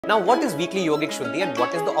Now, what is weekly Yogic Shudhi and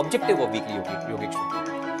what is the objective of weekly Yogic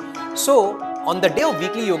Shudhi? So, on the day of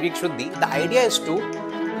weekly Yogic Shudhi, the idea is to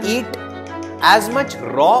eat as much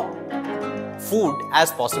raw food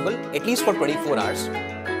as possible, at least for 24 hours,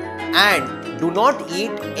 and do not eat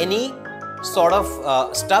any sort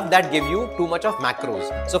of stuff that give you too much of macros.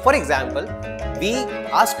 So, for example, we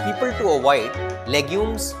ask people to avoid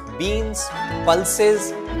legumes, beans,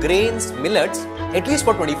 pulses, grains, millets, at least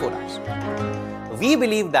for 24 hours. We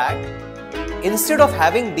believe that instead of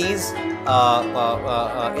having these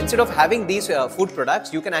food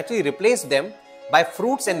products, you can actually replace them by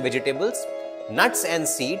fruits and vegetables, nuts and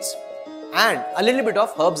seeds, and a little bit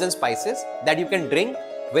of herbs and spices that you can drink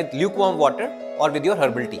with lukewarm water or with your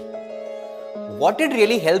herbal tea. What it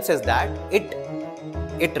really helps is that it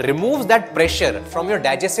removes that pressure from your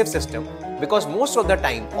digestive system, because most of the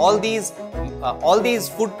time all these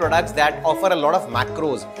food products that offer a lot of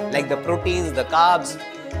macros, like the proteins, the carbs,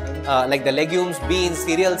 like the legumes, beans,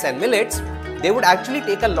 cereals and millets, they would actually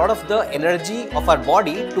take a lot of the energy of our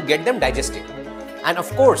body to get them digested. And of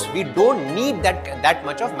course, we don't need that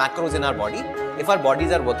much of macros in our body if our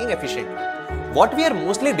bodies are working efficiently. What we are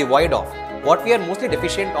mostly devoid of, what we are mostly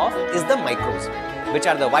deficient of is the micros, which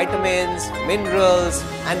are the vitamins, minerals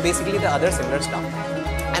and basically the other similar stuff.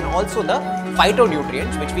 And also the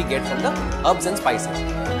phytonutrients which we get from the herbs and spices.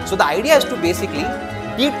 So the idea is to basically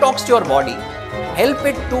detox your body, help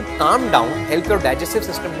it to calm down, help your digestive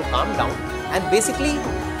system to calm down, and basically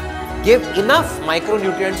give enough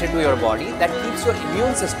micronutrients into your body that keeps your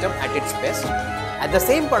immune system at its best. At the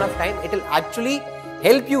same point of time, it will actually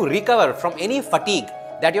help you recover from any fatigue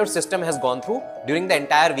that your system has gone through during the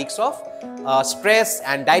entire weeks of stress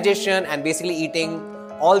and digestion and basically eating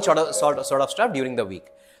all sort of stuff during the week.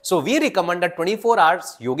 So we recommend a 24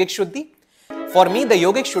 hours Yogic Shudhi. For me, the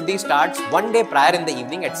Yogic Shudhi starts one day prior in the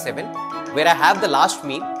evening at 7, where I have the last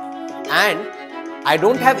meal, and I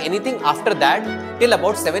don't have anything after that till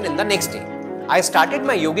about 7 in the next day. I started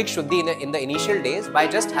my Yogic Shudhi in the initial days by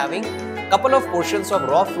just having a couple of portions of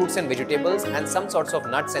raw fruits and vegetables and some sorts of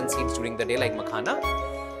nuts and seeds during the day like makhana.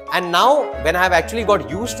 And now when I have actually got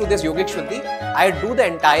used to this Yogic Shudhi,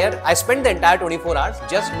 I spend the entire 24 hours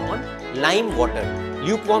just on lime water,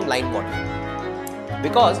 lukewarm lime water,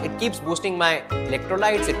 because it keeps boosting my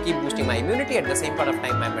electrolytes, it keeps boosting my immunity. At the same point of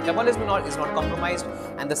time, my metabolism is not compromised,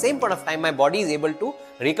 and at the same point of time, my body is able to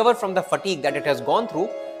recover from the fatigue that it has gone through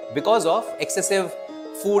because of excessive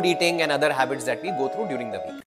food eating and other habits that we go through during the week.